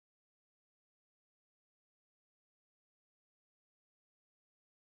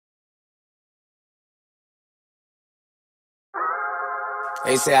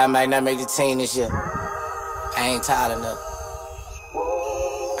They say I might not make the team this year. I ain't tired enough.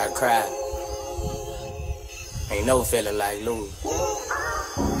 I cried. Ain't no feeling like losing.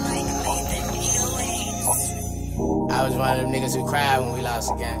 I was one of them niggas who cried when we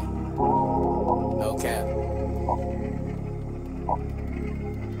lost a game. No cap.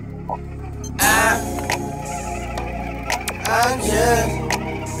 I just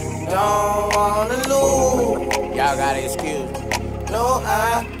don't wanna lose. Y'all gotta excuse me. No,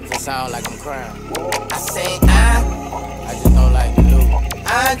 if it sound like I'm crying. I say I just don't like to lose.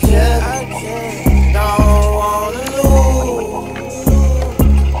 I just don't wanna lose.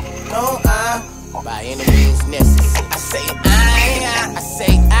 No, by any means necessary. I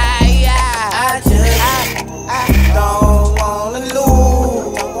say I just don't wanna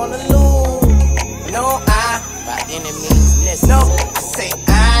lose. Don't wanna lose. No, by any means necessary. No, I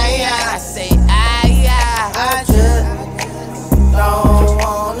say I just don't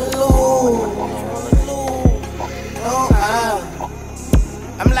wanna lose. No,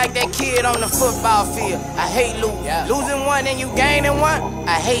 I'm like that kid on the football field. I hate losing. Losing one and you gaining one.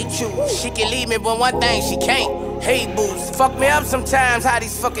 I hate you. She can leave me, but one thing she can't. Hate boost. Fuck me up sometimes how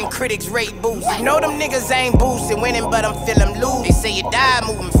these fucking critics rate boost. You know them niggas ain't boosting winning, but I'm feeling lose. They say you die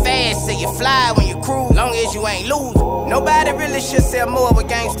moving fast, say you fly when you cruise. Long as you ain't losing. Nobody really should sell more with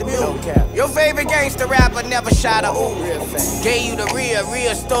gangsta music. Your favorite gangsta rapper never shot a ooh. Gave you the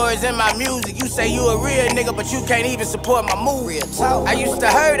real stories in my music. You say you a real nigga, but you can't even support my move. I used to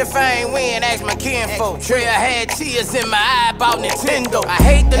hurt if I ain't win, ask my kinfolk. Trail had tears in my eye about Nintendo. I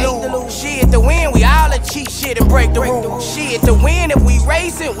hate to lose. Shit to win, we all a cheat shit and break the rules. Shit to win, if we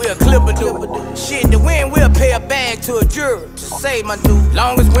racing, we'll clip a dude. Shit to win, we'll pay a bag to a juror to save my dude.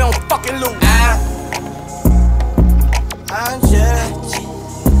 Long as we don't fucking lose. I just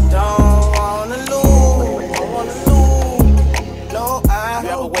don't wanna lose. Don't wanna lose. No, you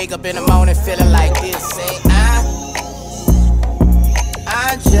ever wake up in the morning feeling like this? Say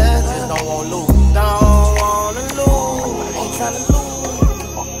I just don't wanna lose. Don't wanna lose. I ain't tryna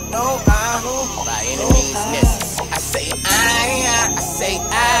lose. No, by any means necessary.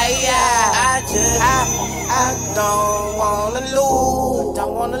 I don't wanna lose.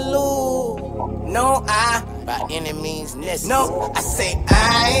 Don't wanna lose. No, by any means necessary. No, I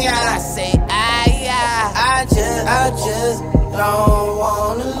just don't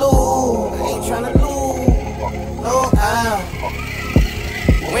wanna lose. I ain't tryna lose. No,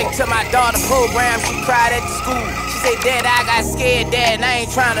 went to my daughter program, she cried at the school. She said, Dad, I got scared, Dad, and I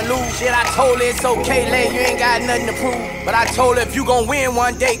ain't trying to lose. Shit, I told her it's okay, lady, you ain't got nothing to prove. But I told her if you gon' win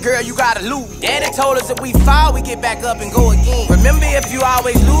one day, girl, you gotta lose. Daddy told us if we fall, we get back up and go again. Remember, if you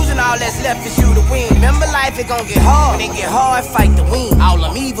always losing, all that's left is you to win. Remember, life it gon' get hard. When it get hard, fight to win. All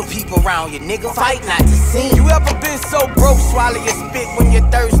them evil people around you, nigga, fight not to sin. You ever been so broke, swallow your spit when you're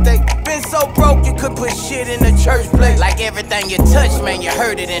thirsty? Been so broke, you could put shit in the church plate. Like everything you touch, man, you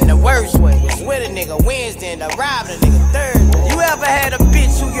hurt it in the worst way. It's with a nigga Wednesday and I robbed a nigga Thursday. You ever had a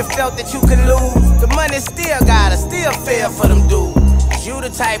bitch who you felt that you could lose? The money still fair for them dudes. Is you the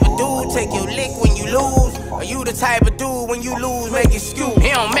type of dude take your lick when you lose? Or you the type of dude when you lose make excuse?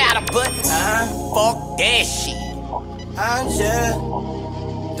 It don't matter, but fuck that shit. I just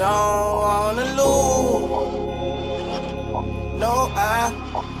don't wanna lose. No,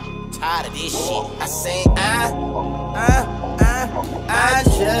 tired of this shit. I say I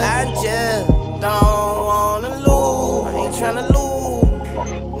just don't wanna lose. I ain't tryna lose.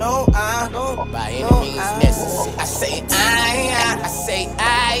 No, by any means necessary. I say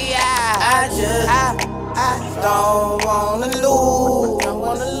I don't wanna lose. Don't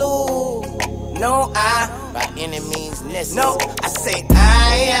wanna lose. No, by any means necessary. No, I say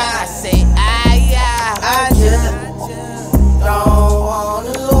I just don't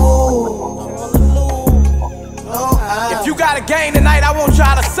wanna lose. No, if you got a game tonight, I want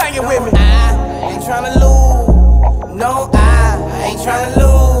y'all to sing it with me. I ain't tryna lose. No, I ain't tryna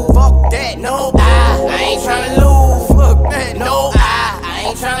lose. Fuck that. No, I ain't tryna lose. Fuck that. No, I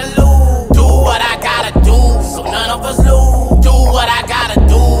ain't tryna lose. Do what I gotta do, so none of us lose. Do what I gotta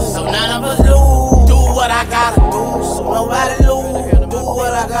do, so none of us lose. Do what I gotta do, so nobody lose. Do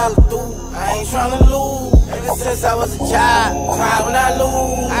what I gotta do. I ain't tryna lose. Ever since I was a child, cry when I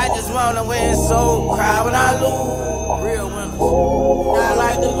lose. I just wanna win, so cry when I lose. Real winners, I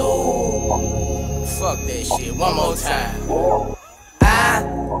like to lose. Fuck that shit, one more time.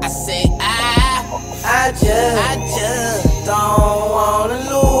 I just don't wanna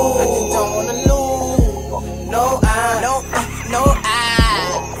lose. I just don't wanna lose. No,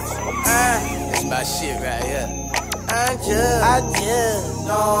 it's my shit right here. I just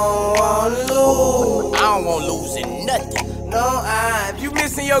don't wanna lose. I don't want losing nothing. No, if you you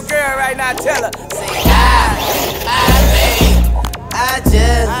missing your girl right now, tell her. Say, I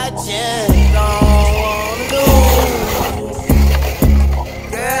just don't